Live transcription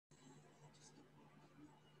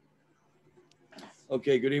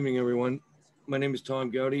Okay, good evening, everyone. My name is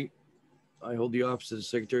Tom Gowdy. I hold the office of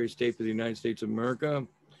Secretary of State for the United States of America.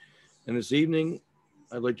 And this evening,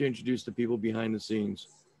 I'd like to introduce the people behind the scenes.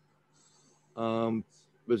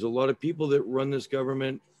 There's a lot of people that run this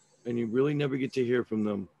government, and you really never get to hear from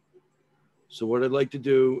them. So what I'd like to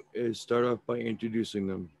do is start off by introducing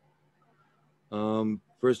them.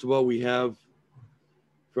 First of all, we have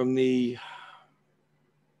from the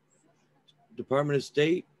Department of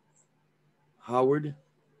State, Howard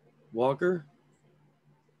Walker.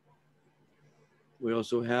 We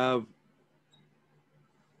also have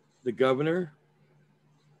the governor,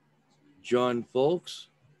 John Folks.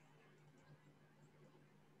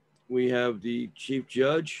 We have the chief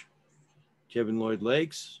judge, Kevin Lloyd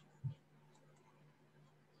Lakes.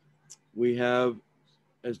 We have,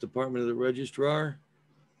 as Department of the Registrar,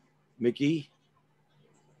 Mickey.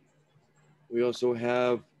 We also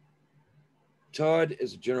have Todd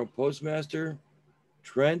as a general postmaster,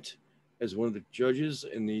 Trent as one of the judges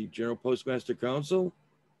in the General Postmaster Council,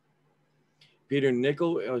 Peter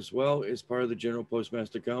Nickel as well as part of the General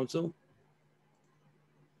Postmaster Council.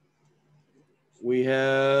 We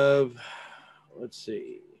have, let's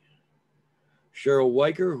see, Cheryl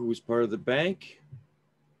Weicker, who's part of the bank.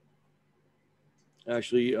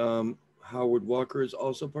 Actually, Howard Walker is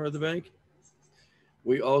also part of the bank.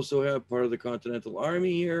 We also have part of the Continental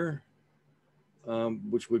Army here,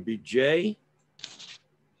 which would be Jay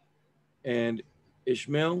and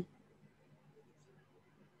Ishmael.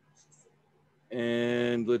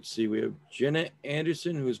 And let's see, we have Jenna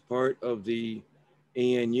Anderson, who's part of the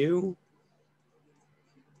ANU.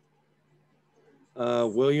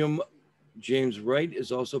 William James Wright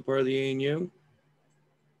is also part of the ANU.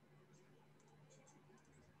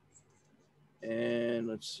 And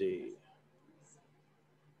let's see,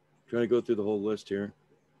 trying to go through the whole list here.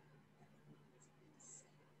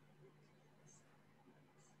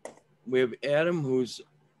 We have Adam, who's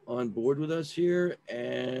on board with us here,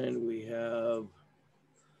 and we have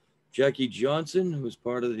Jackie Johnson, who's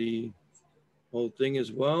part of the whole thing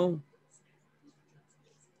as well.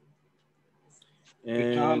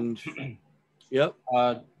 And Hey, yep.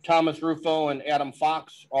 Thomas Rufo and Adam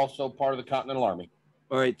Fox, also part of the Continental Army.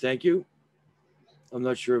 All right, thank you. I'm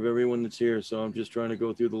not sure of everyone that's here, so I'm just trying to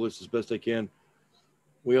go through the list as best I can.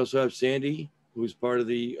 We also have Sandy, who's part of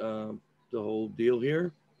the whole deal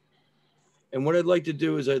here. And what I'd like to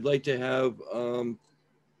do is I'd like to have,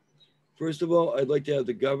 first of all, I'd like to have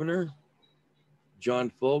the governor,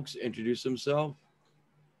 John Folks, introduce himself.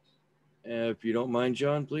 If you don't mind,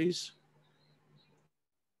 John, please.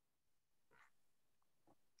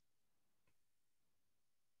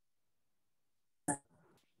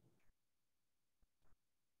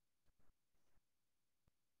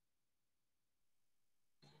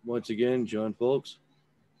 Once again, John Folks.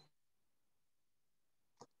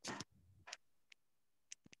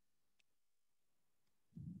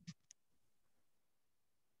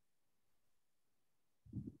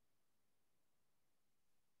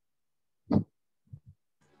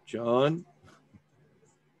 John.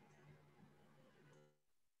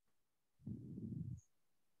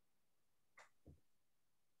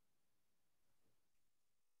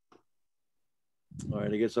 All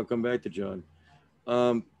right, I guess I'll come back to John.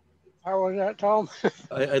 How was that, Tom?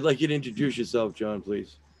 I'd like you to introduce yourself, John,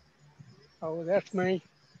 please. Oh, that's me.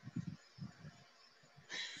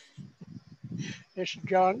 This is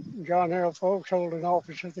John Harold Folks, holding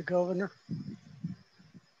office of the governor.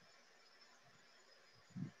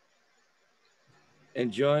 And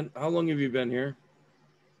John, how long have you been here?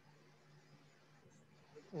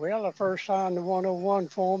 Well, I first signed the 101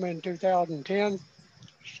 form in 2010,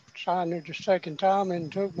 signed it the second time, and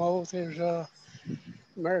took my oath as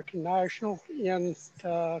American National in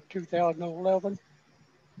 2011.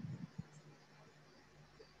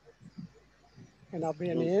 And I've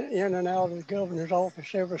been in and out of the governor's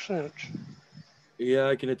office ever since. Yeah,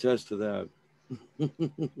 I can attest to that.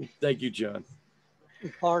 Thank you, John.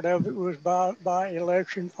 Part of it was by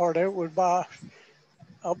election, part of it was by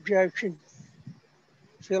objection,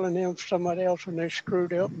 filling in for somebody else when they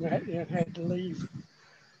screwed up and had to leave.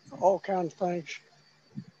 All kinds of things.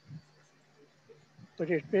 But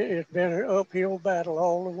it's been an uphill battle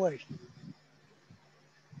all the way.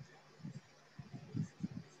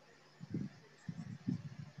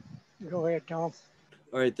 Go ahead, Tom.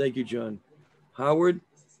 All right, thank you, John. Howard,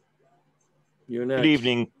 you're next. Good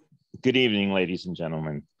evening. Good evening, ladies and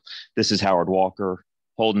gentlemen. This is Howard Walker,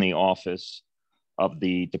 holding the office of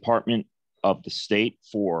the Department of the State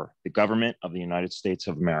for the Government of the United States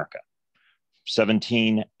of America,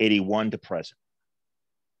 1781 to present.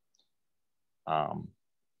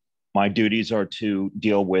 My duties are to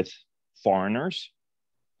deal with foreigners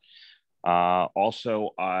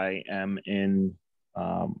Also, I am in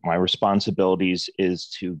my responsibilities is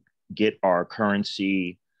to get our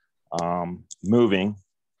currency moving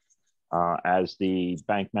as the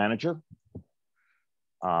bank manager.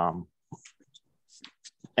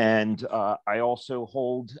 And I also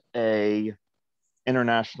hold a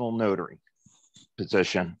international notary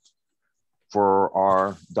position for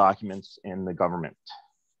our documents in the government.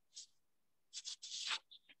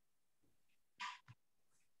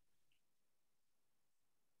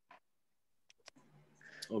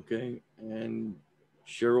 Okay, and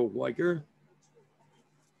Cheryl Weicker,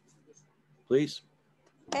 please.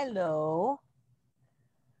 Hello.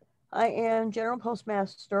 I am General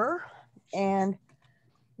Postmaster and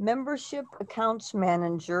Membership Accounts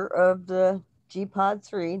Manager of the GPOD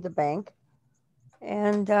 3, the bank.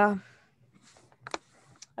 And I've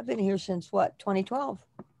been here since what, 2012?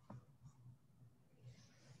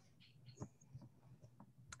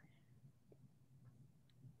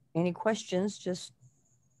 Any questions, just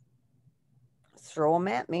throw them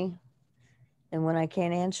at me. And when I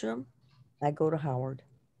can't answer them, I go to Howard.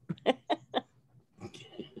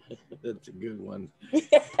 That's a good one.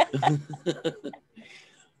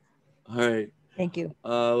 All right. Thank you.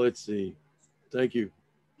 Let's see. Thank you.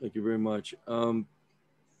 Thank you very much.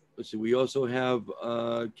 Let's see. We also have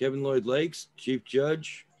Kevin Lloyd Lakes, Chief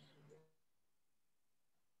Judge.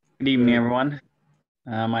 Good evening, everyone.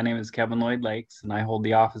 My name is Kevin Lloyd Lakes, and I hold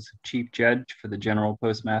the office of Chief Judge for the General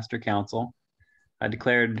Postmaster Council. I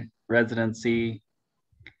declared residency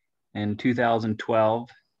in 2012,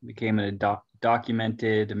 became a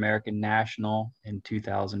documented American national in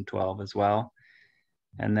 2012 as well,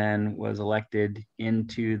 and then was elected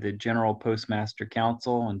into the General Postmaster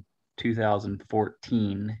Council in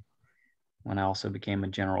 2014, when I also became a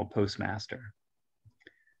General Postmaster.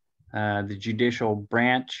 The judicial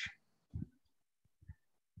branch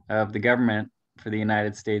of the government for the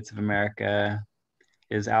United States of America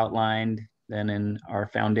is outlined then in our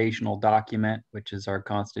foundational document, which is our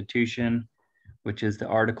Constitution, which is the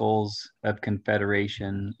Articles of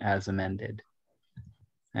Confederation as amended.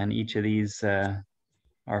 And each of these,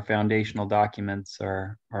 our foundational documents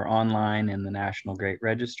are online in the National Great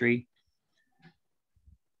Registry.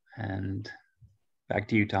 And back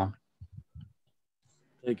to you, Tom.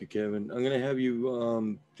 Thank you, Kevin. I'm going to have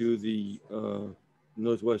you do the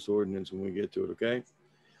Northwest Ordinance when we get to it, okay?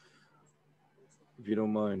 If you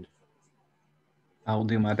don't mind. I will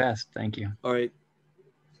do my best. Thank you. All right.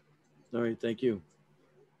 All right. Thank you.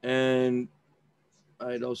 And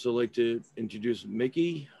I'd also like to introduce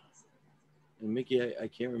Mickey. And Mickey, I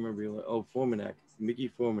can't remember your, oh, Formanak.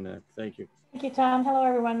 Mickey Formanak. Thank you. Thank you, Tom. Hello,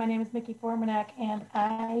 everyone. My name is Mickey Formanak, and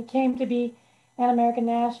I came to be an American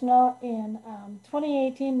National in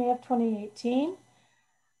 2018, May of 2018.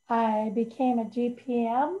 I became a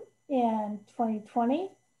GPM in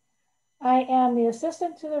 2020. I am the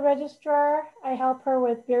assistant to the registrar. I help her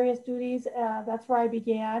with various duties. That's where I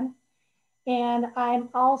began. And I'm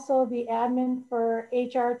also the admin for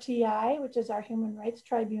HRTI, which is our Human Rights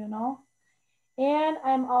Tribunal. And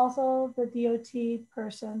I'm also the DOT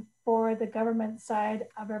person for the government side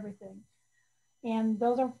of everything. And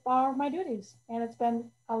those are my duties. And it's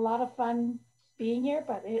been a lot of fun being here,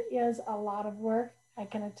 but it is a lot of work. I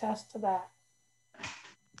can attest to that.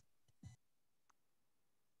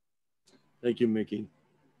 Thank you, Mickey.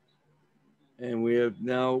 And we have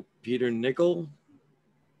now Peter Nickel.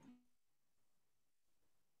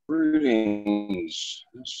 Greetings.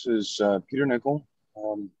 This is Peter Nickel.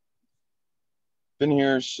 Been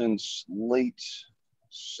here since late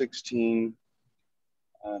 16,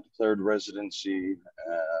 declared residency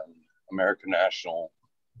and American National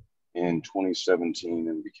in 2017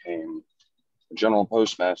 and became a General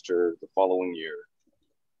Postmaster the following year.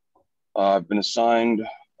 I've been assigned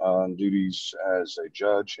duties as a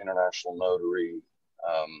judge, international notary,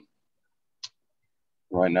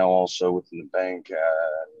 right now also within the bank and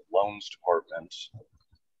loans department.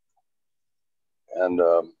 And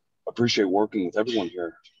appreciate working with everyone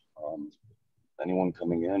here. Anyone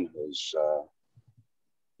coming in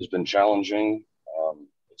has been challenging.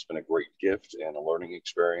 It's been a great gift and a learning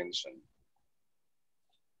experience, and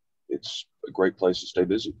it's a great place to stay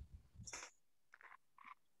busy.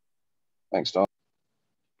 Thanks, Tom.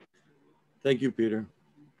 Thank you, Peter.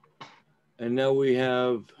 And now we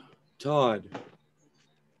have Todd.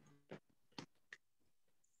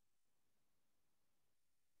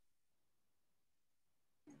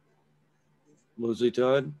 Leslie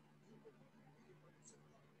Todd.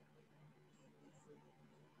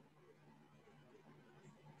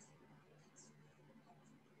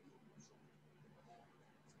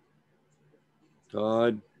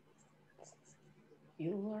 Todd.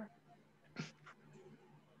 Bueller.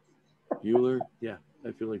 Euler. Yeah,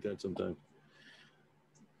 I feel like that sometimes.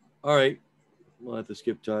 All right. We'll have to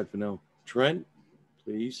skip Todd for now. Trent,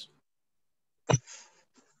 please.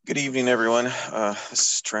 Good evening, everyone.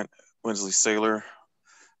 This is Trent Winsley Saylor.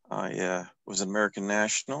 I was an American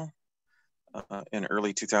National in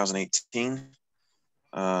early 2018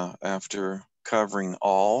 after covering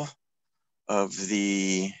all of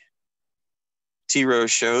the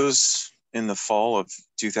T-Rose shows in the fall of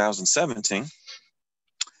 2017,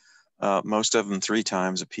 most of them 3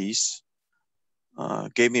 times a piece.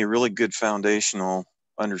 Gave me a really good foundational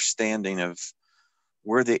understanding of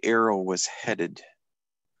where the arrow was headed.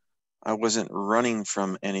 I wasn't running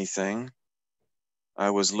from anything. I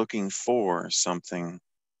was looking for something.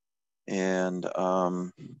 And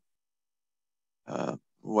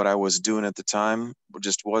what I was doing at the time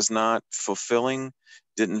just was not fulfilling.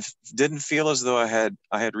 Didn't feel as though I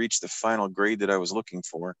had reached the final grade that I was looking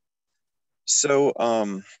for. So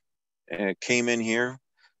I came in here,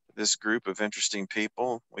 this group of interesting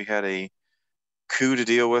people. We had a coup to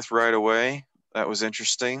deal with right away. That was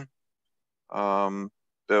interesting. One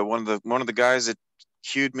of the guys that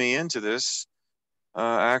cued me into this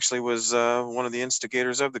actually was one of the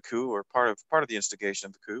instigators of the coup, or part of the instigation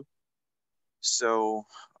of the coup. So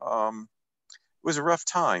it was a rough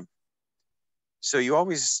time. So you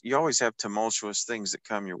always have tumultuous things that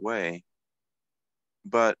come your way,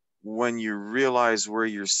 but when you realize where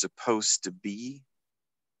you're supposed to be,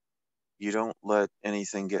 you don't let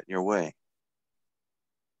anything get in your way.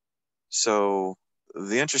 So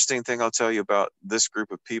the interesting thing I'll tell you about this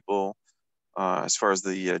group of people, as far as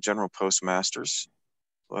the general postmasters,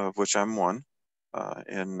 of which I'm one,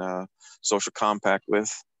 in social compact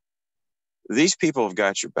with, these people have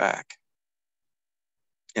got your back.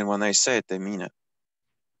 And when they say it, they mean it.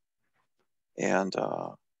 And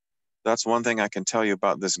that's one thing I can tell you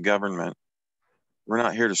about this government. We're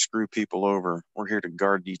not here to screw people over. We're here to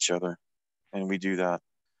guard each other. And we do that.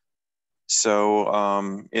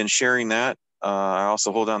 So in sharing that, I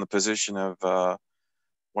also hold down the position of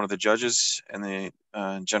one of the judges in the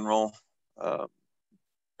general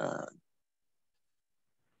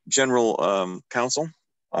counsel.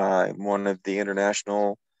 I'm one of the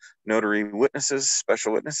international notary witnesses,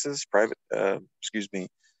 special witnesses,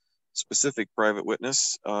 specific private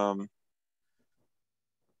witness for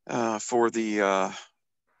the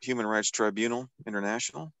Human Rights Tribunal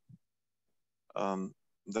International.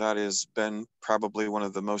 That has been probably one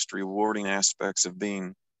of the most rewarding aspects of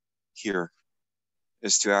being here,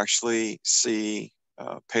 is to actually see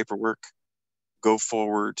paperwork go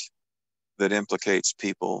forward that implicates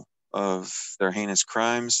people of their heinous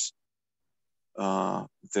crimes,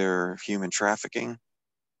 their human trafficking.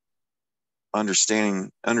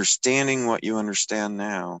 Understanding what you understand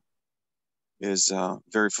now is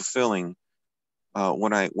very fulfilling.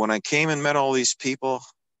 When I came and met all these people,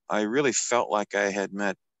 I really felt like I had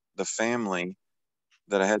met the family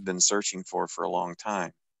that I had been searching for a long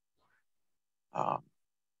time.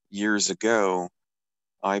 Years ago,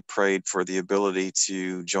 I prayed for the ability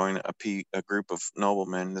to join a group of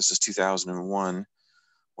noblemen. This is 2001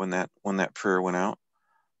 when that prayer went out.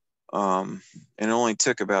 And it only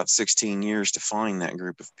took about 16 years to find that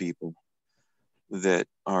group of people that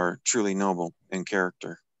are truly noble in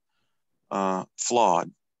character,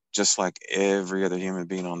 flawed, just like every other human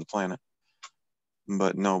being on the planet,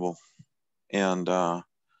 but noble, and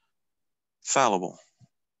fallible,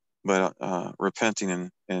 but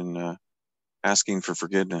repenting and asking for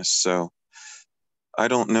forgiveness. So I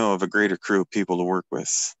don't know of a greater crew of people to work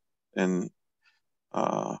with, and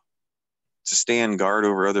to stand guard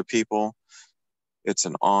over other people, it's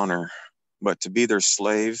an honor. But to be their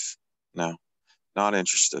slave, no, not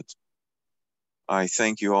interested. I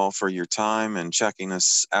thank you all for your time and checking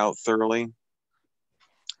us out thoroughly.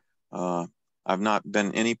 I've not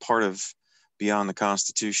been any part of Beyond the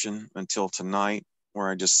Constitution until tonight, where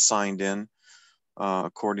I just signed in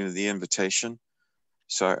according to the invitation.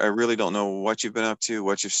 So I really don't know what you've been up to,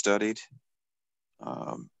 what you've studied.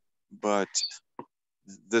 But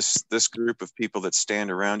this group of people that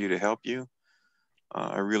stand around you to help you,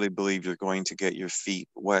 I really believe you're going to get your feet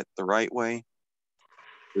wet the right way.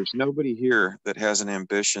 There's nobody here that has an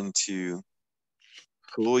ambition to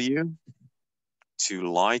fool you, to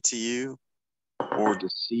lie to you, or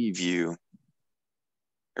deceive you.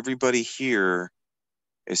 Everybody here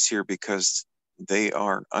is here because they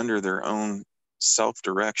are under their own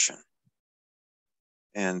self-direction,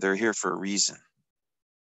 and they're here for a reason.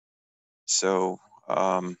 So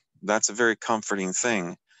that's a very comforting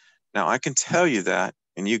thing. Now, I can tell you that,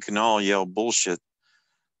 and you can all yell bullshit,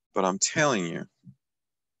 but I'm telling you,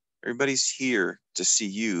 everybody's here to see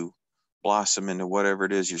you blossom into whatever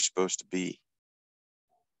it is you're supposed to be.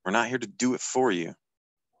 We're not here to do it for you,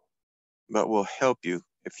 but we'll help you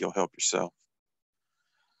if you'll help yourself.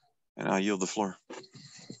 And I'll yield the floor.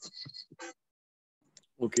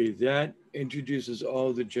 Okay, that introduces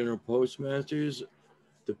all the general postmasters,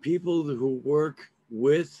 the people who work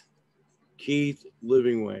with Keith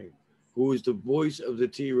Livingway, who is the voice of the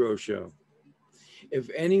T. Rowe Show. If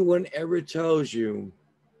anyone ever tells you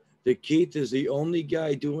that Keith is the only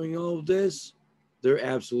guy doing all of this, they're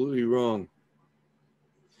absolutely wrong.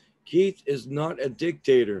 Keith is not a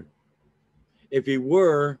dictator. If he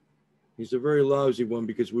were, he's a very lousy one,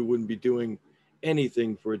 because we wouldn't be doing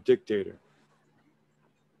anything for a dictator.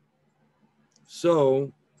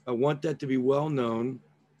 So I want that to be well known.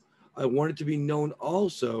 I want it to be known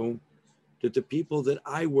also that the people that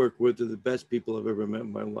I work with are the best people I've ever met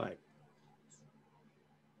in my life,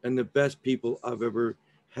 and the best people I've ever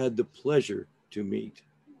had the pleasure to meet.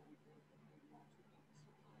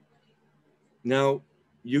 Now,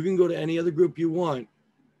 you can go to any other group you want,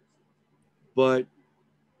 but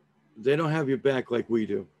they don't have your back like we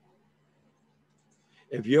do.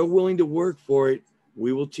 If you're willing to work for it,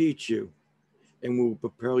 we will teach you and we will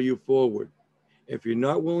propel you forward. If you're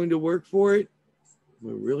not willing to work for it,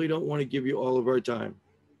 we really don't want to give you all of our time.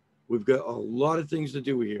 We've got a lot of things to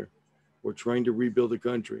do here. We're trying to rebuild the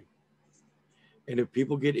country. And if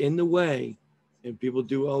people get in the way and people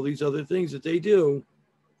do all these other things that they do,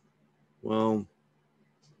 well,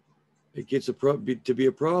 it gets to be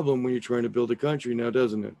a problem when you're trying to build a country now,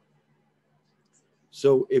 doesn't it?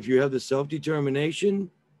 So if you have the self-determination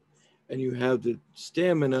and you have the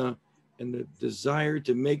stamina and the desire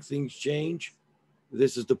to make things change,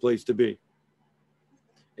 this is the place to be.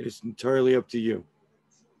 It is entirely up to you.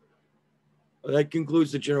 That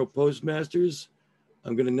concludes the General Postmasters.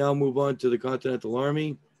 I'm going to now move on to the Continental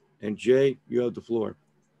Army. And Jay, you have the floor.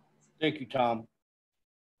 Thank you, Tom.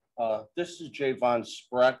 This is Jay Von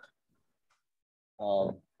Spreck.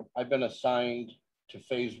 I've been assigned to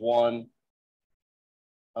Phase 1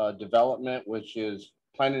 development, which is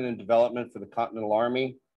planning and development for the Continental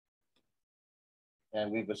Army.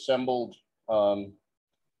 And we've assembled a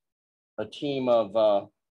team of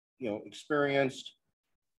experienced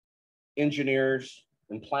engineers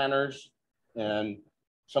and planners, and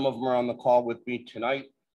some of them are on the call with me tonight.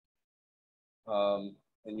 And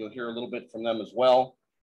you'll hear a little bit from them as well.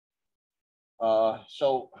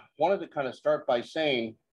 So wanted to kind of start by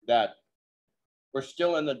saying that we're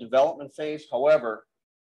still in the development phase. However,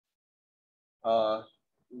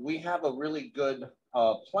 we have a really good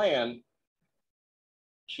plan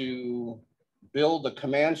to build a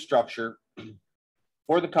command structure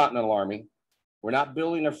for the Continental Army. We're not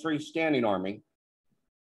building a freestanding army.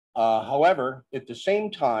 However, at the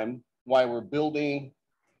same time, while we're building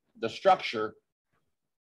the structure,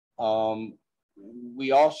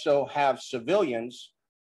 we also have civilians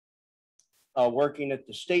working at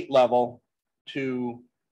the state level to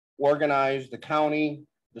organize the county,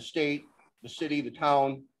 the state, the city, the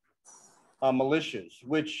town militias,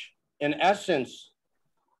 which in essence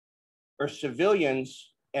are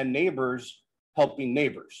civilians and neighbors helping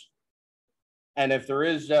neighbors. And if there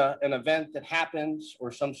is an event that happens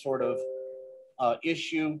or some sort of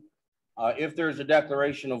issue, if there's a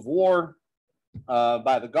declaration of war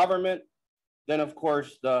by the government, then of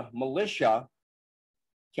course the militia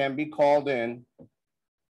can be called in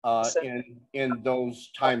those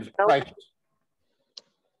times of crisis.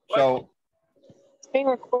 So it's being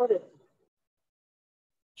recorded.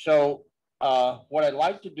 So what I'd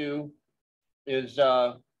like to do is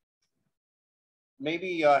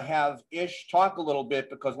maybe have Ish talk a little bit,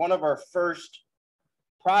 because one of our first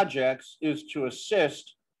projects is to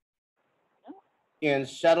assist in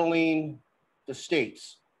settling the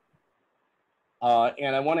states.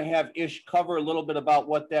 And I want to have Ish cover a little bit about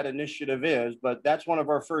what that initiative is, but that's one of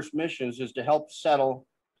our first missions, is to help settle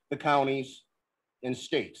the counties and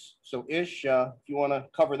states. So Ish, if you want to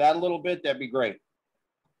cover that a little bit, that'd be great.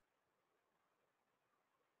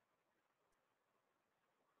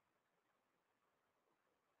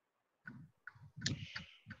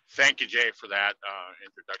 Thank you, Jay, for that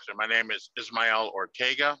introduction. My name is Ismael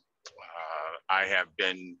Ortega. I have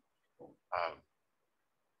been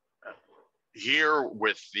here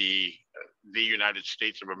with the United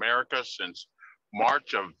States of America since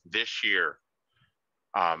March of this year.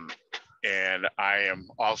 And I am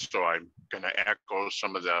also, I'm going to echo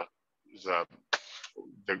some of the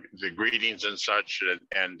greetings and such,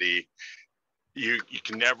 and you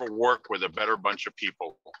can never work with a better bunch of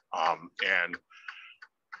people. And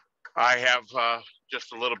I have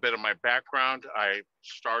just a little bit of my background. I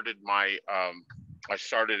started my I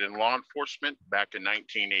started in law enforcement back in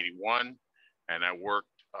 1981, and I worked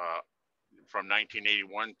from 1981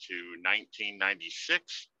 to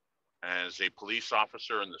 1996 as a police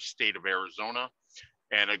officer in the state of Arizona,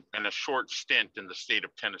 and a short stint in the state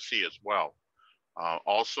of Tennessee as well.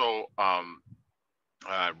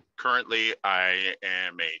 Currently, I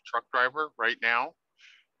am a truck driver right now.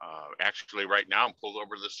 Actually, right now, I'm pulled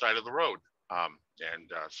over to the side of the road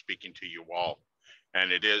and speaking to you all.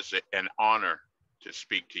 And it is an honor to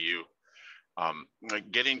speak to you.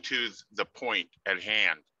 Getting to the point at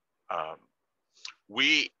hand,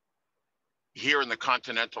 we here in the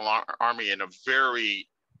Continental Army in a very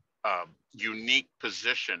unique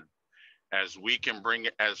position as we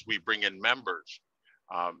bring in members.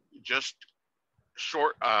 Just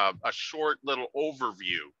a short little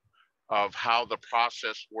overview of how the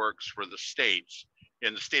process works for the states.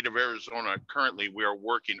 In the state of Arizona, currently we are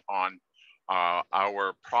working on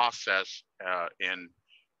our process in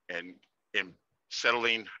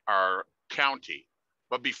settling our county.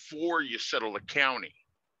 But before you settle a county,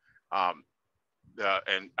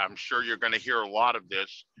 and I'm sure you're going to hear a lot of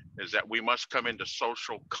this, is that we must come into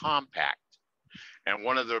social compact. And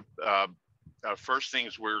one of the first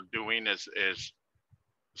things we're doing is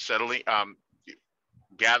settling,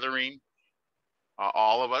 gathering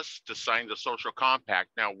all of us to sign the social compact.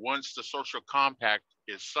 Now, once the social compact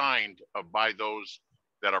is signed by those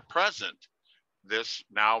that are present, this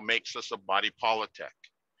now makes us a body politic.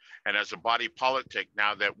 And as a body politic,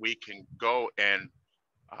 now that we can go and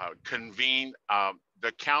convene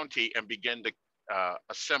the county and begin the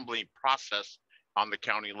assembly process on the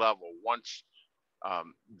county level. Once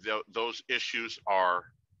those issues are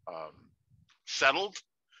settled,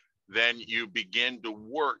 then you begin to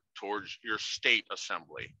work towards your state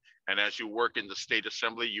assembly. And as you work in the state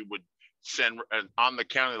assembly, you would send, on the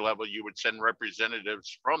county level, you would send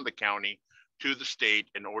representatives from the county to the state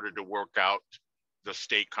in order to work out the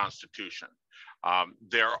state constitution. I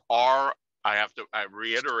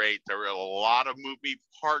reiterate, there are a lot of moving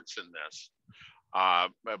parts in this,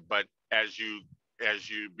 but as you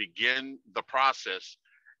begin the process,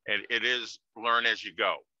 it is learn as you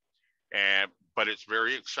go. But it's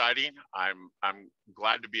very exciting. I'm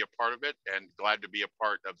glad to be a part of it and glad to be a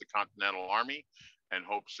part of the Continental Army, and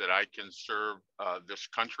hopes that I can serve this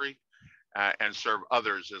country and serve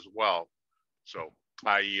others as well. So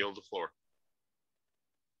I yield the floor.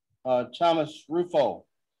 Thomas Rufo,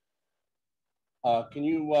 can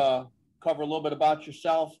you cover a little bit about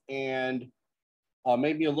yourself and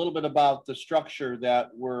maybe a little bit about the structure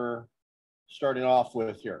that we're starting off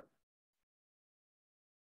with here?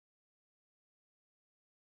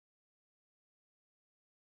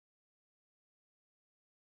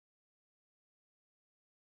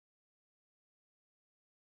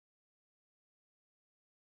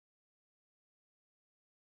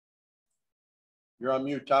 You're on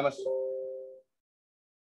mute, Thomas.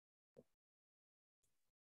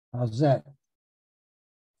 How's that?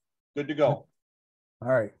 Good to go.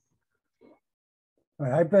 All right. All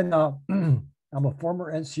right. I've been, I'm a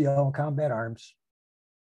former NCO in combat arms,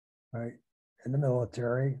 right, in the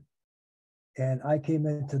military. And I came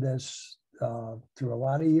into this through a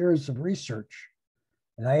lot of years of research.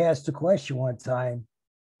 And I asked the question one time,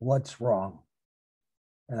 what's wrong?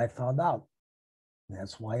 And I found out.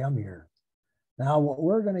 That's why I'm here. Now, what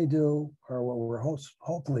we're going to do, or what we're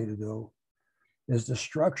hopefully to do, is to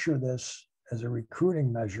structure this as a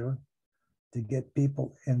recruiting measure to get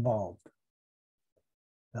people involved.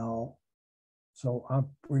 Now, so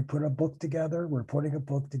we put a book together, we're putting a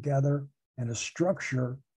book together and a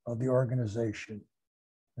structure of the organization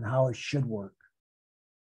and how it should work.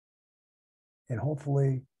 And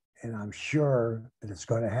hopefully, and I'm sure that it's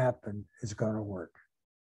going to happen, it's going to work.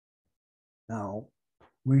 Now,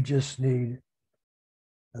 we just need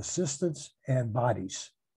assistants and bodies.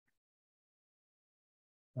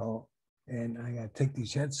 Oh, and I got to take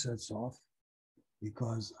these headsets off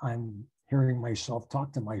because I'm hearing myself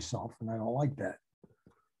talk to myself, and I don't like that.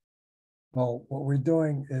 Well, what we're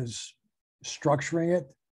doing is structuring it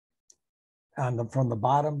from the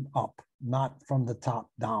bottom up, not from the top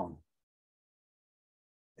down.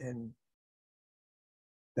 And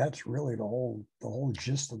that's really the whole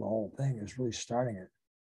gist of the whole thing, is really starting it.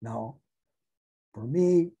 Now, for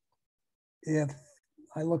me, if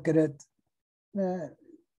I look at it in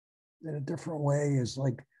a different way, is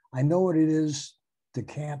like, I know what it is to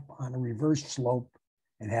camp on a reverse slope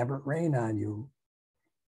and have it rain on you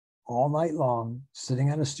all night long,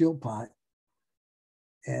 sitting on a steel pot.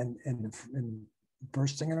 And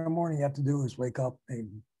first thing in the morning you have to do is wake up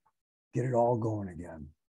and get it all going again.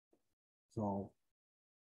 So,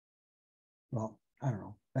 well, I don't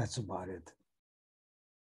know. That's about it.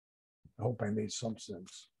 I hope I made some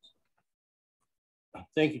sense.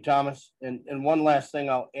 Thank you, Thomas. And one last thing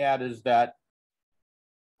I'll add is that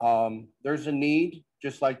there's a need,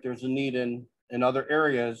 just like there's a need in other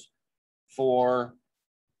areas, for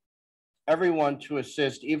everyone to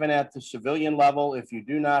assist, even at the civilian level. If you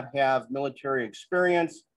do not have military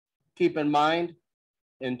experience, keep in mind,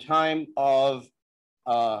 in time of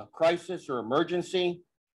crisis or emergency,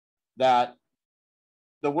 that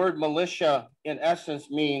the word militia in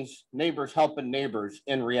essence means neighbors helping neighbors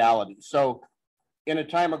in reality. So in a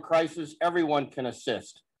time of crisis, everyone can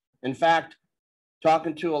assist. In fact,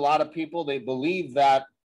 talking to a lot of people, they believe that,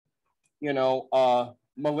 you know,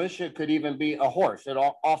 militia could even be a horse. It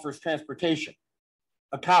offers transportation.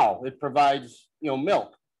 A cow, it provides, you know,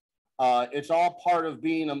 milk. It's all part of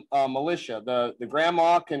being a militia. The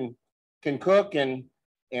grandma can cook, and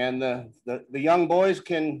the young boys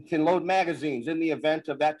can load magazines in the event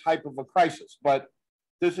of that type of a crisis. But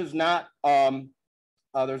this is not.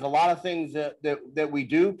 There's a lot of things that we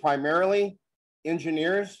do, primarily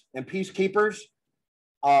engineers and peacekeepers,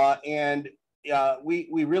 and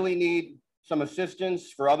we really need some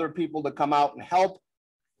assistance for other people to come out and help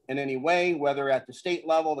in any way, whether at the state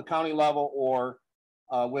level, the county level, or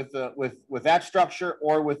with that structure,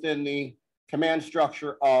 or within the command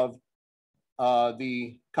structure of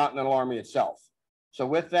the Continental Army itself. So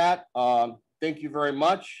with that, thank you very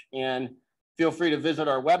much, and feel free to visit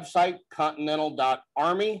our website,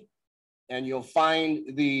 continental.army, and you'll find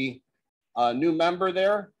the new member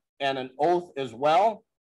there and an oath as well.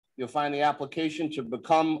 You'll find the application to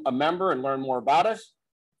become a member and learn more about us.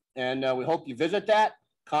 And we hope you visit that,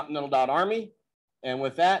 continental.army. And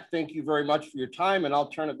with that, thank you very much for your time, and I'll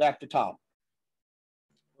turn it back to Tom.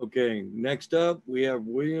 Okay, next up, we have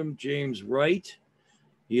William James Wright.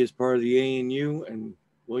 He is part of the ANU. And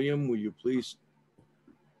William, will you please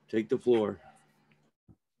take the floor?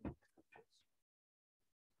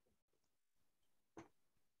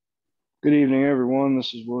 Good evening, everyone.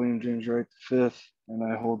 This is William James Wright V, and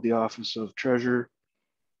I hold the office of Treasurer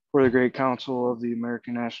for the Great Council of the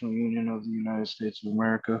American National Union of the United States of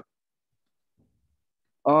America.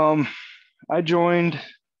 I joined,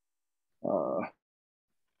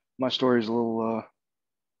 my story is a little,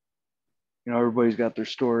 you know, everybody's got their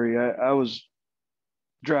story. I was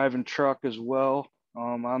driving truck as well,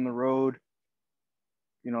 on the road.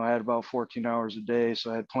 You know, I had about 14 hours a day,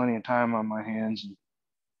 so I had plenty of time on my hands. And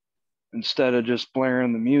instead of just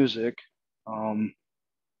blaring the music, kind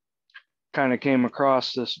of came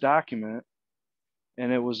across this document,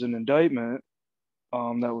 and it was an indictment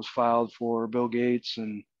that was filed for Bill Gates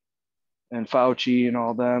and Fauci and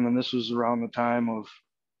all them. And this was around the time of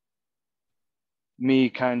me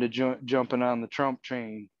kind of jumping on the Trump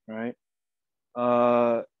train, right?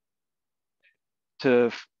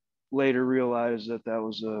 To later realize that that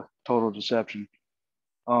was a total deception.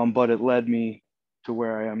 But it led me to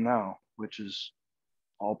where I am now, which is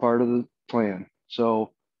all part of the plan.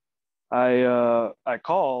 So I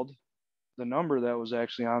called the number that was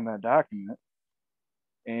actually on that document,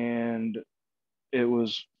 and it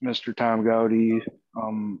was Mr. Tom Gowdy,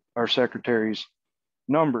 our secretary's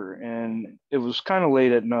number, and it was kind of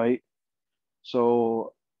late at night.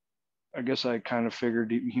 So I guess I kind of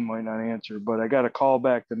figured he might not answer, but I got a call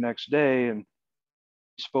back the next day, and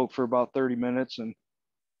he spoke for about 30 minutes. And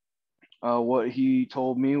what he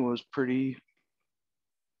told me was pretty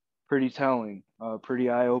telling, pretty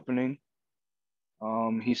eye-opening.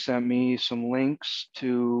 He sent me some links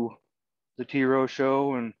to the T. Rowe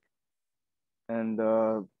Show, and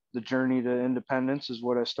the Journey to Independence is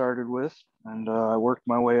what I started with, and I worked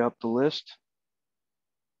my way up the list.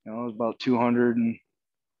 You know, it was about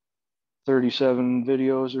 237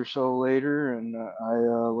 videos or so later, and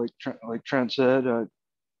like Trent said, I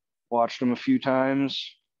watched them a few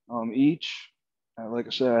times each. Like I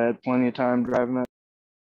said, I had plenty of time driving that.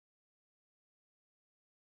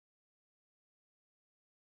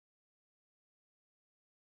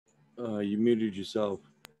 You muted yourself.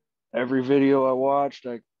 Every video I watched,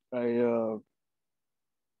 I you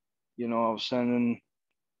know, I was sending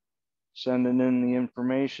in the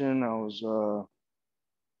information. I was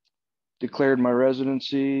declared my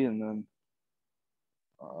residency, and then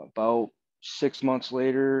about 6 months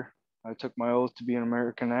later, I took my oath to be an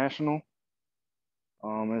American national.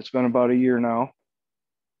 And it's been about a year now,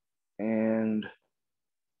 and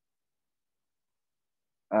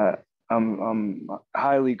I'm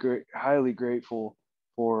highly grateful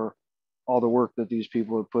for all the work that these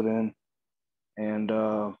people have put in, and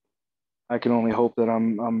I can only hope that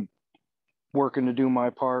I'm working to do my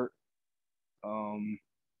part. And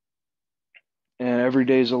every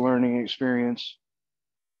day is a learning experience.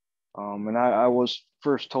 And I was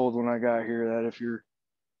first told when I got here that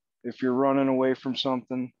if you're running away from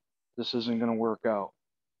something, this isn't going to work out.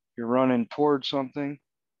 If you're running towards something,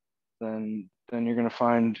 then you're going to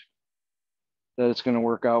find that it's going to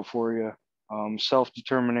work out for you.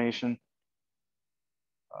 Self-determination.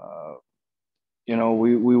 You know,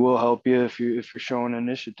 we will help you if you're showing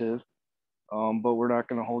initiative, but we're not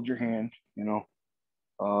going to hold your hand. You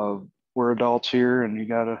know, we're adults here, and you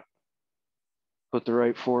got to put the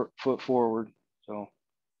right foot forward. So,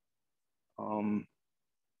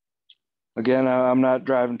 again, I'm not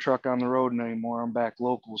driving truck on the road anymore. I'm back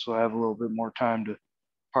local, so I have a little bit more time to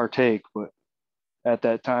partake. But at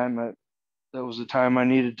that time, that was the time I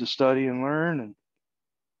needed to study and learn,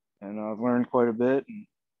 and I've learned quite a bit. And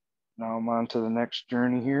now I'm on to the next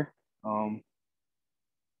journey here.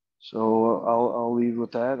 So I'll leave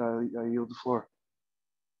with that. I yield the floor.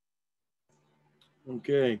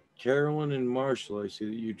 Okay, Carolyn and Marshall, I see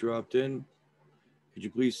that you dropped in. Could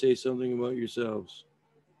you please say something about yourselves?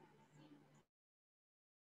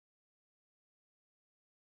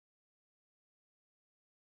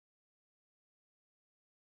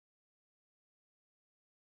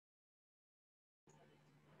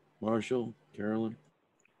 Marshall, Carolyn?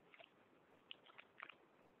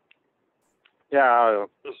 Yeah,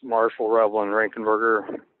 this is Marshall Revel in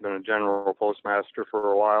Rankenberger. Been a general postmaster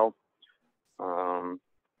for a while.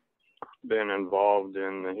 Been involved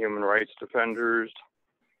in the human rights defenders,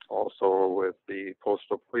 also with the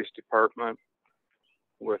Postal Police Department.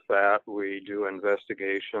 With that, we do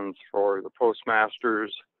investigations for the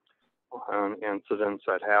postmasters on incidents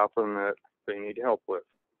that happen that they need help with.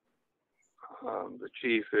 The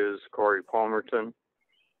chief is Corey Palmerton.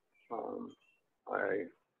 I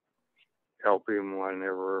help him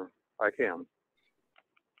whenever I can.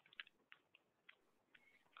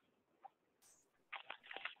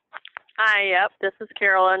 Hi, yep, this is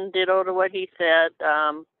Carolyn. Ditto to what he said.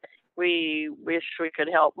 We wish we could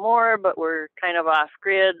help more, but we're kind of off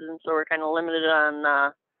grid, and so we're kind of limited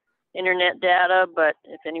on internet data. But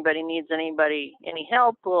if anybody needs any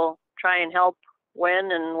help, we'll try and help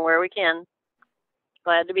when and where we can.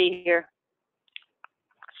 Glad to be here.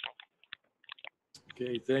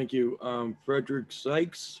 Okay, thank you. Frederick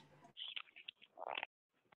Sykes.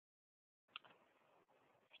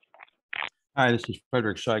 Hi, this is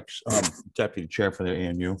Frederick Sykes, Deputy Chair for the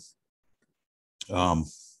ANU.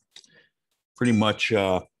 Pretty much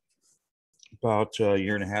about a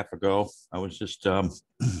year and a half ago, I was just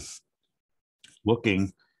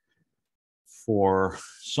looking for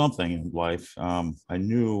something in life. I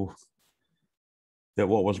knew that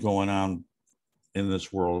what was going on in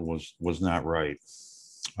this world was not right.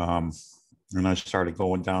 And I started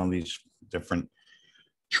going down these different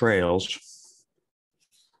trails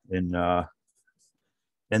and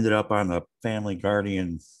ended up on the Family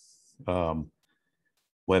Guardian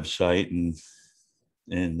website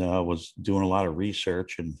and was doing a lot of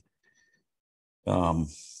research and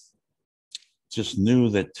just knew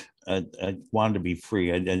that I wanted to be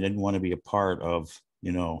free. I didn't want to be a part of,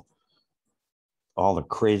 you know, all the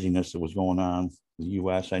craziness that was going on in the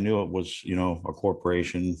US. I knew it was, you know, a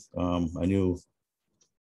corporation. I knew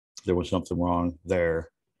there was something wrong there.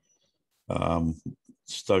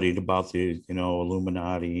 Studied about the, you know,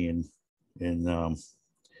 Illuminati and a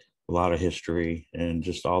lot of history and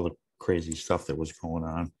just all the crazy stuff that was going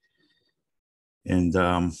on. And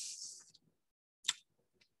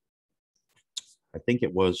I think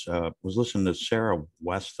it was listening to Sarah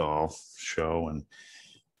Westall show,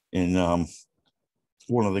 and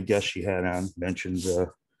one of the guests she had on mentioned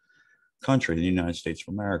the country, the United States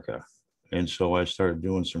of America. And so I started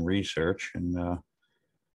doing some research and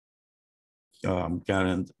got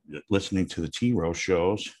in listening to the T-Row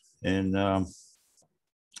shows. And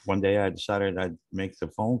one day I decided I'd make the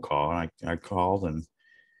phone call, and I called, and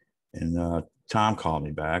Tom called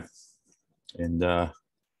me back, and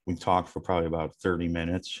we talked for probably about 30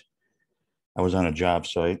 minutes. I was on a job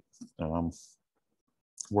site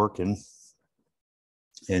working.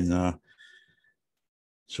 And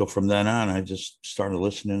so from then on, I just started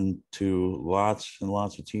listening to lots and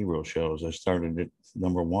lots of T-Row shows. I started at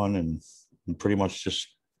number one, and pretty much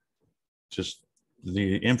just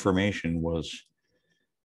the information was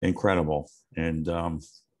incredible. And I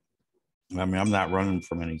mean, I'm not running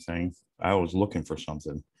from anything. I was looking for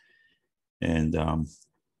something. And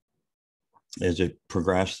as it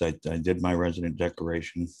progressed, I did my resident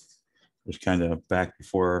declaration. It was kind of back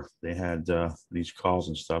before they had these calls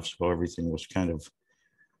and stuff. So everything was kind of,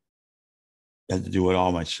 had to do it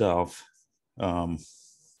all myself. But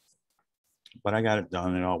I got it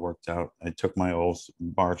done. It all worked out. I took my oath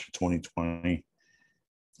in March of 2020.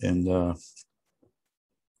 And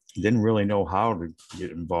didn't really know how to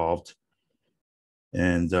get involved.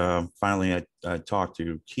 And finally, I talked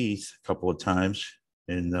to Keith a couple of times,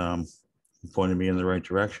 and he pointed me in the right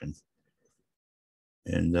direction.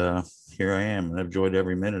 And here I am, and I've enjoyed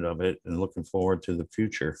every minute of it, and looking forward to the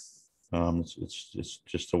future. It's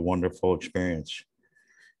just a wonderful experience.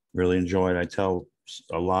 Really enjoyed. I tell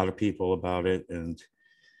a lot of people about it, and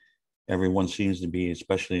everyone seems to be,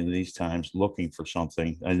 especially in these times, looking for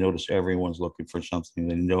something. I notice everyone's looking for something.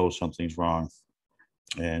 They know something's wrong,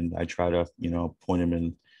 and I try to, point them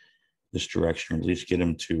in this direction, or at least get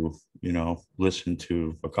them to, listen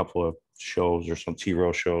to a couple of shows or some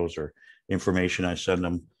T-Row shows or information I send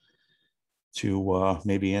them to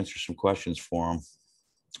maybe answer some questions for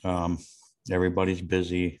them. Everybody's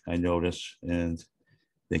busy, I notice, and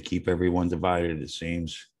they keep everyone divided, it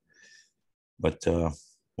seems. But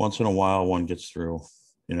once in a while, one gets through,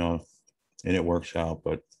 and it works out.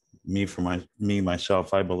 But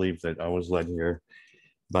myself, I believe that I was led here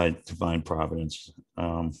by divine providence.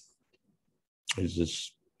 It's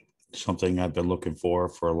just something I've been looking for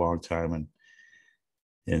a long time,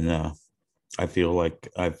 and I feel like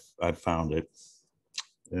I've found it.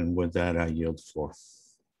 And with that, I yield the floor.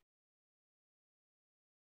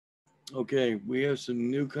 Okay, we have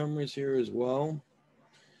some newcomers here as well.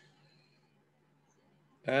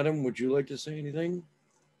 Adam, would you like to say anything?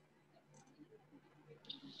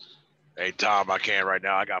 Hey, Tom, I can't right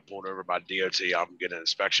now. I got pulled over by DOT. I'm getting an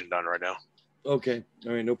inspection done right now. Okay,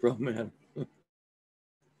 all right, no problem, Adam.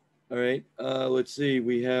 All right, let's see.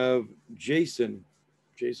 We have Jason.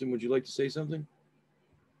 Jason, would you like to say something?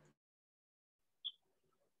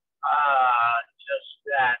 Just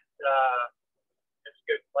that it's a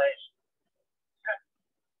good place.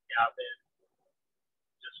 Yeah, I've been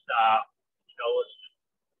just listening to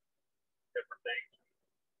different things.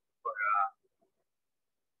 But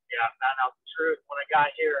yeah, I found out the truth when I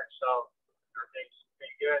got here, so everything's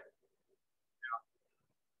been good.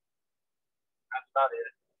 That's about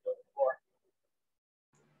it.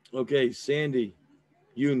 Okay, Sandy,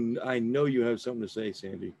 I know you have something to say,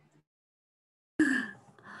 Sandy.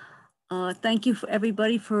 Thank you for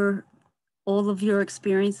everybody for all of your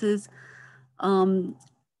experiences. I'm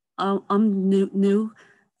new.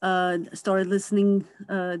 Started listening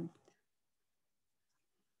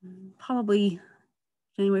probably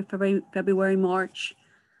January, February, March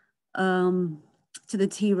to the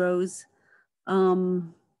T-Rows.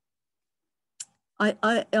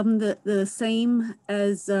 I am the same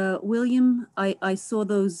as William. I saw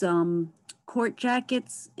those court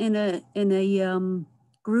jackets in a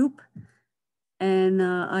group, and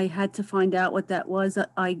I had to find out what that was.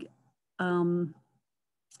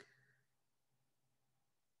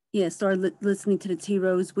 Started listening to the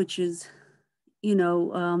T-Rows, which is,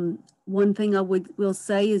 one thing I will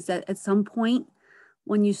say is that at some point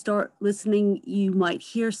when you start listening, you might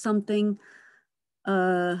hear something.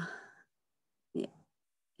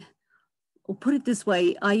 Well, put it this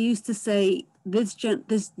way, I used to say this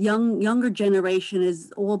younger generation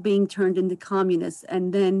is all being turned into communists,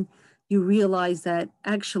 and then you realize that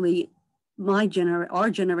actually our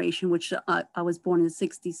generation, which I was born in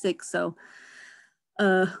 '66, so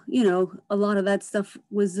a lot of that stuff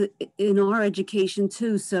was in our education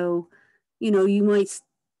too. So, you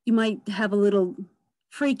might have a little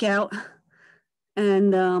freak out,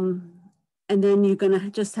 and then you're gonna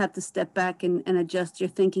just have to step back and adjust your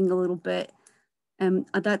thinking a little bit. And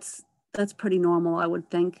that's pretty normal, I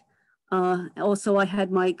would think. Also, I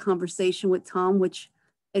had my conversation with Tom, which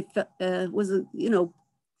it was,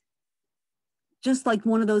 just like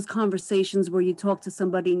one of those conversations where you talk to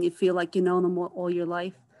somebody and you feel like you know them all your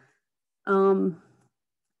life. And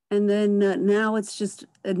then now it's just,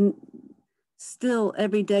 still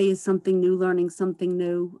every day is something new, learning something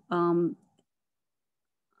new.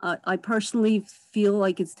 I personally feel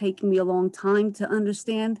like it's taking me a long time to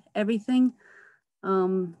understand everything.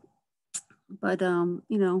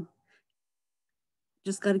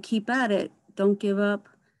 Just got to keep at it. Don't give up,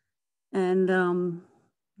 and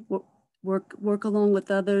work along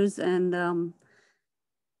with others, and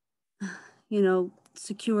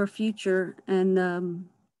secure a future. And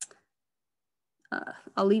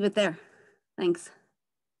I'll leave it there. Thanks.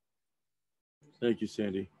 Thank you,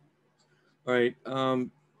 Sandy. All right.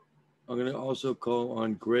 I'm going to also call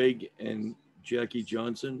on Greg and Jackie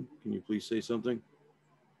Johnson. Can you please say something?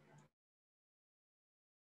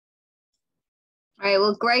 All right,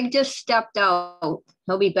 well, Greg just stepped out.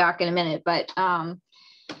 He'll be back in a minute, but I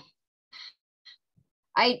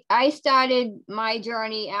started my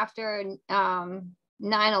journey after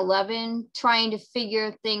 9/11 trying to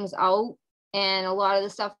figure things out, and a lot of the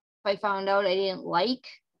stuff I found out I didn't like.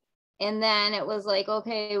 And then it was like,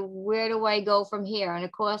 okay, where do I go from here? And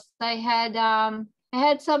of course I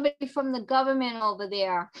had somebody from the government over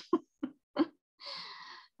there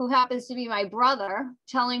who happens to be my brother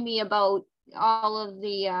telling me about all of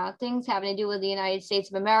the things having to do with the United States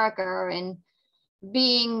of America. And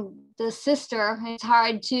being the sister, it's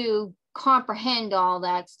hard to comprehend all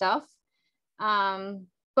that stuff.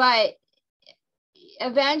 But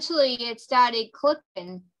eventually it started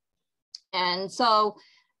clicking. And so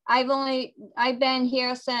I've been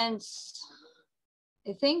here since,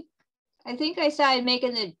 I think I started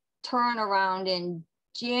making the turnaround in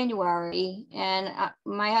January, and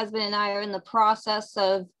my husband and I are in the process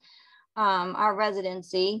of our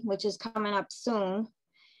residency, which is coming up soon.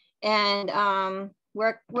 And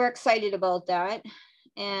we're excited about that.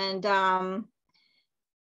 And now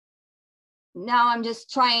I'm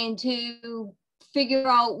just trying to figure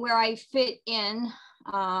out where I fit in,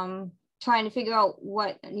 trying to figure out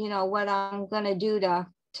what I'm going to do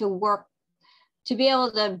to work, to be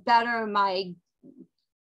able to better my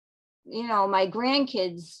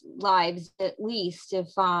grandkids' lives, at least, if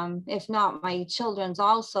not my children's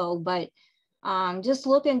also. But just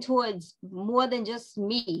looking towards more than just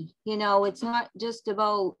me. It's not just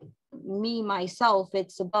about me, myself,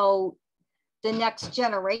 it's about the next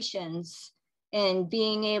generations and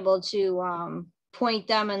being able to point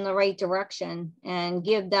them in the right direction and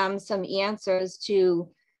give them some answers to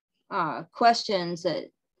questions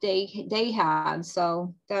that they have.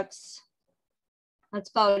 So that's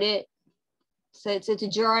about it. So it's a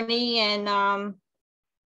journey, and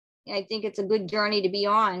I think it's a good journey to be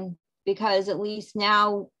on, because at least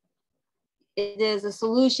now there's a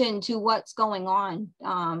solution to what's going on.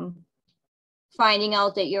 Finding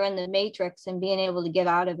out that you're in the matrix and being able to get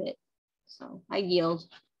out of it. So I yield.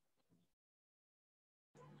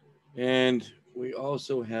 And we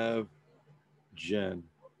also have Jen.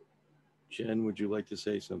 Jen, would you like to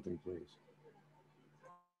say something, please?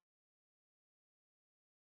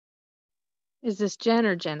 Is this Jen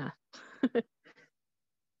or Jenna?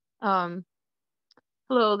 Hello,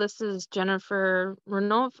 this is Jennifer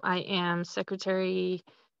Renov. I am Secretary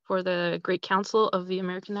for the Great Council of the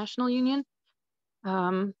American National Union.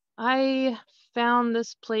 I found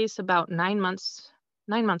this place about 9 months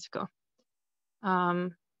ago.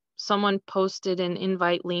 Someone posted an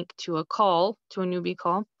invite link to a newbie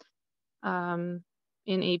call, in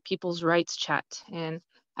a people's rights chat, and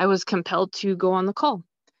I was compelled to go on the call.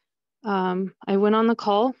 I went on the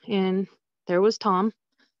call, and there was Tom,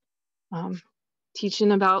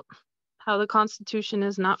 teaching about how the Constitution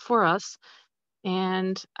is not for us,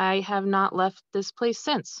 and I have not left this place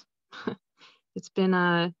since. It's been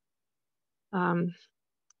a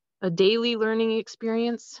daily learning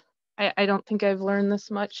experience. I don't think I've learned this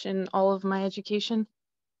much in all of my education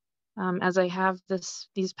as I have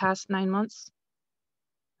these past 9 months.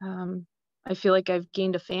 I feel like I've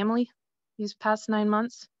gained a family these past 9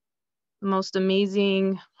 months. The most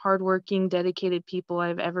amazing, hardworking, dedicated people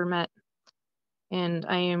I've ever met. And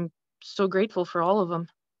I am so grateful for all of them.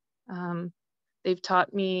 They've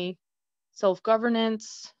taught me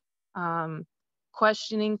self-governance,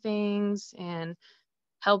 questioning things, and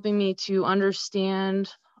helping me to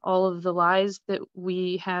understand all of the lies that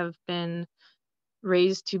we have been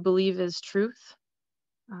raised to believe as truth.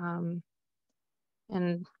 And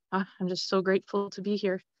I'm just so grateful to be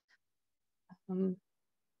here.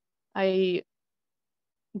 I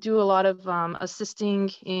do a lot of assisting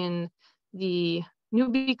in the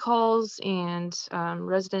newbie calls and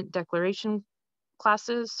resident declaration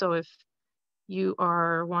classes. So if you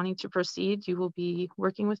are wanting to proceed, you will be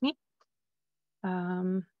working with me.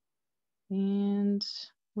 And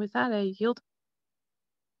with that, I yield.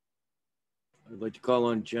 I'd like to call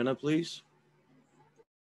on Jenna, please.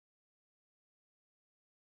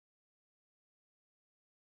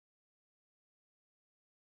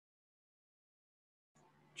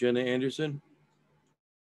 Jenna Anderson.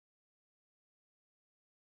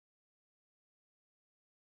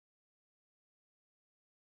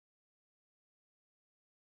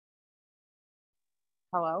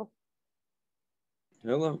 Hello?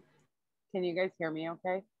 Hello. Can you guys hear me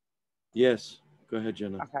okay? Yes. Go ahead,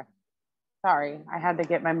 Jenna. Okay. Sorry, I had to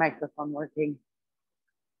get my microphone working.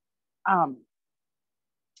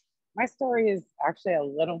 My story is actually a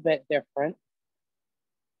little bit different.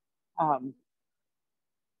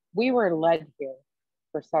 We were led here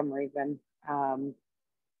for some reason.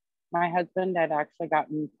 My husband had actually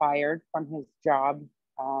gotten fired from his job.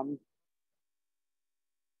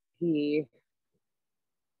 He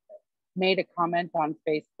made a comment on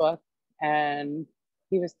Facebook, and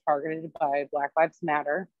he was targeted by Black Lives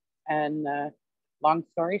Matter. And long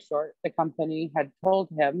story short, the company had told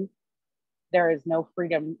him there is no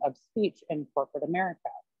freedom of speech in corporate America.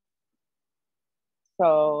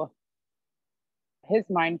 So his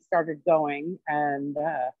mind started going, and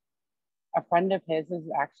a friend of his is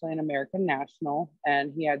actually an American national,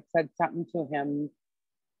 and he had said something to him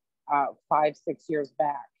 5-6 years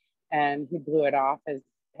back, and he blew it off as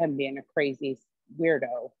him being a crazy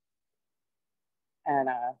weirdo. And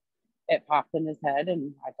it popped in his head,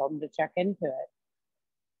 and I told him to check into it.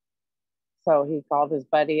 So he called his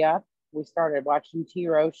buddy up. We started watching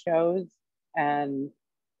T-Row shows, and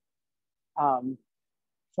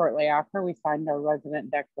shortly after, we signed our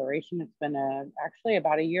resident declaration. It's been actually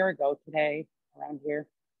about a year ago today around here.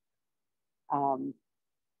 I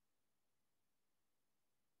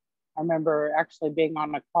remember actually being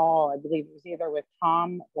on a call, I believe it was either with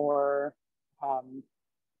Tom or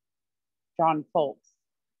John Foltz.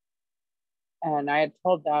 And I had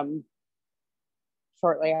told them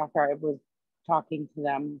shortly after I was talking to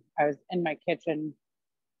them, I was in my kitchen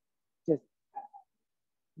just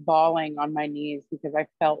bawling on my knees because I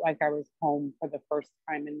felt like I was home for the first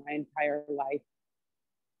time in my entire life.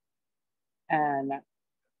 And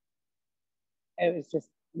it was just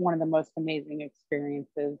one of the most amazing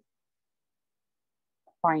experiences,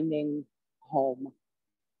 finding home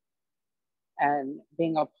and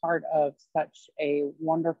being a part of such a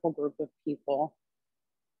wonderful group of people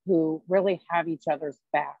who really have each other's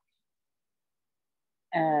back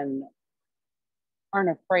and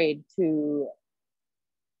aren't afraid to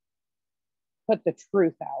put the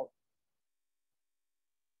truth out.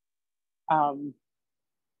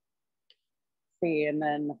 And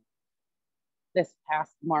then this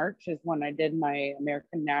past March is when I did my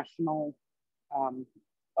American National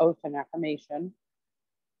oath and affirmation.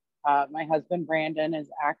 My husband, Brandon, is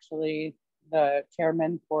actually the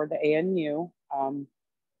chairman for the ANU.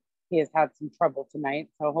 He has had some trouble tonight,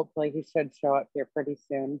 so hopefully he should show up here pretty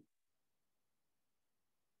soon.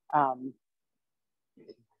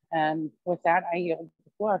 And with that, I yield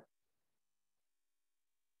the floor.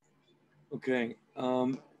 Okay.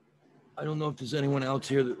 I don't know if there's anyone else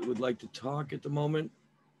here that would like to talk at the moment.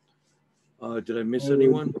 Did I miss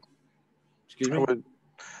anyone? Excuse me?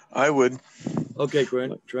 I would. Okay,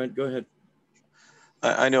 Trent, go ahead.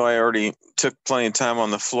 I know I already took plenty of time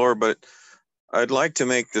on the floor, but I'd like to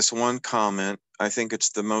make this one comment. I think it's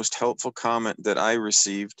the most helpful comment that I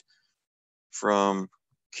received from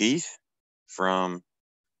Keith, from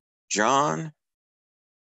John,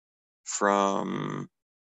 from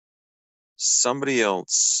somebody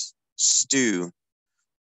else, Stu,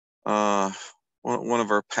 one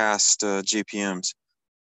of our past GPMs.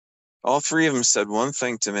 All three of them said one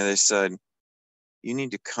thing to me. They said, you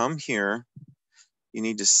need to come here, you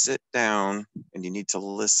need to sit down, and you need to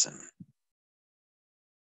listen.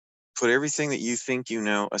 Put everything that you think you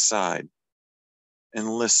know aside and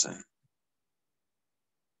listen.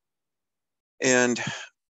 And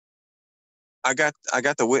I got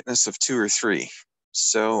the witness of 2 or 3.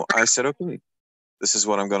 So I said, okay, this is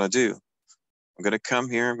what I'm going to do. I'm going to come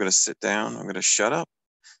here, I'm going to sit down, I'm going to shut up,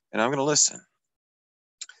 and I'm going to listen.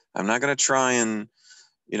 I'm not going to try and,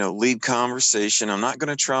 lead conversation. I'm not going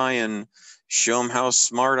to try and show them how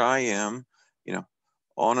smart I am,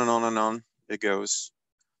 on and on and on it goes.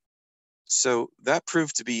 So that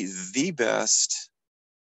proved to be the best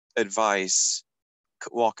advice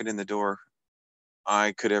walking in the door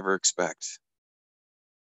I could ever expect.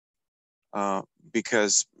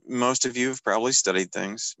 Because most of you have probably studied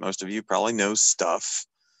things. Most of you probably know stuff,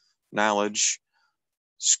 knowledge,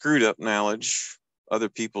 screwed up knowledge, other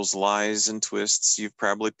people's lies and twists. You've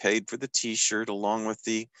probably paid for the t-shirt along with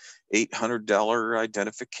the $800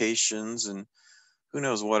 identifications and who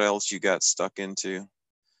knows what else you got stuck into.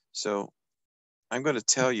 So I'm going to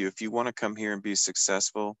tell you, if you want to come here and be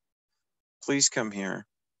successful, please come here.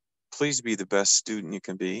 Please be the best student you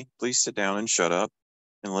can be. Please sit down and shut up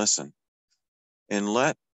and listen. And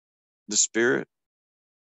let the Spirit,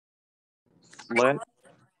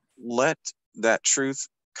 let that truth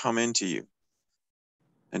come into you.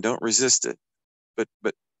 And don't resist it, but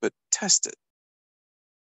test it.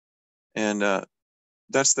 And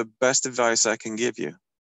that's the best advice I can give you.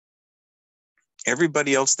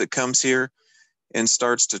 Everybody else that comes here and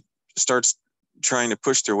starts trying to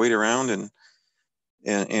push their weight around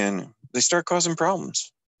and they start causing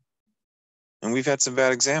problems. And we've had some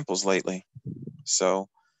bad examples lately. So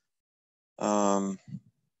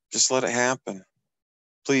just let it happen.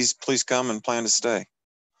 Please come and plan to stay.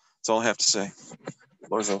 That's all I have to say.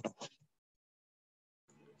 Floor's open.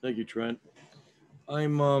 Thank you, Trent.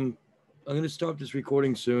 I'm going to stop this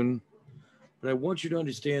recording soon, but I want you to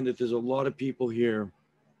understand that there's a lot of people here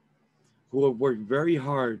who have worked very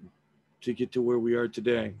hard to get to where we are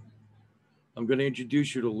today. I'm going to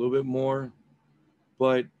introduce you to a little bit more,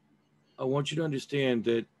 but I want you to understand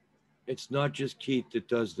that it's not just Keith that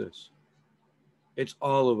does this. It's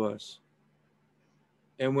all of us.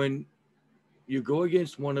 And when you go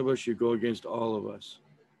against one of us, you go against all of us.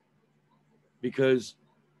 Because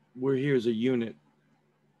we're here as a unit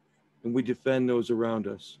and we defend those around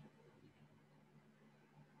us.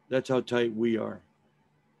 That's how tight we are.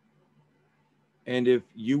 And if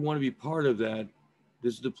you want to be part of that,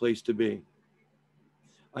 this is the place to be.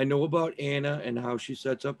 I know about Anna and how she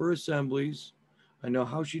sets up her assemblies. I know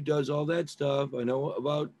how she does all that stuff. I know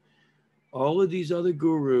about all of these other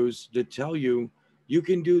gurus that tell you, you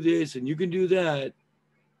can do this and you can do that,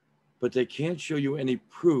 but they can't show you any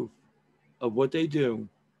proof of what they do.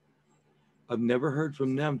 I've never heard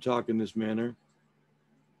from them talk in this manner,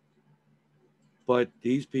 but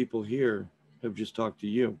these people here have just talked to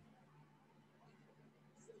you.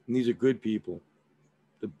 And these are good people,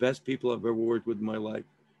 the best people I've ever worked with in my life.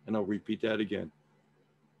 And I'll repeat that again.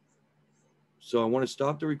 So I want to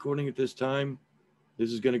stop the recording at this time.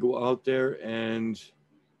 This is going to go out there, and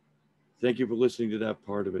thank you for listening to that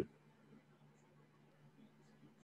part of it.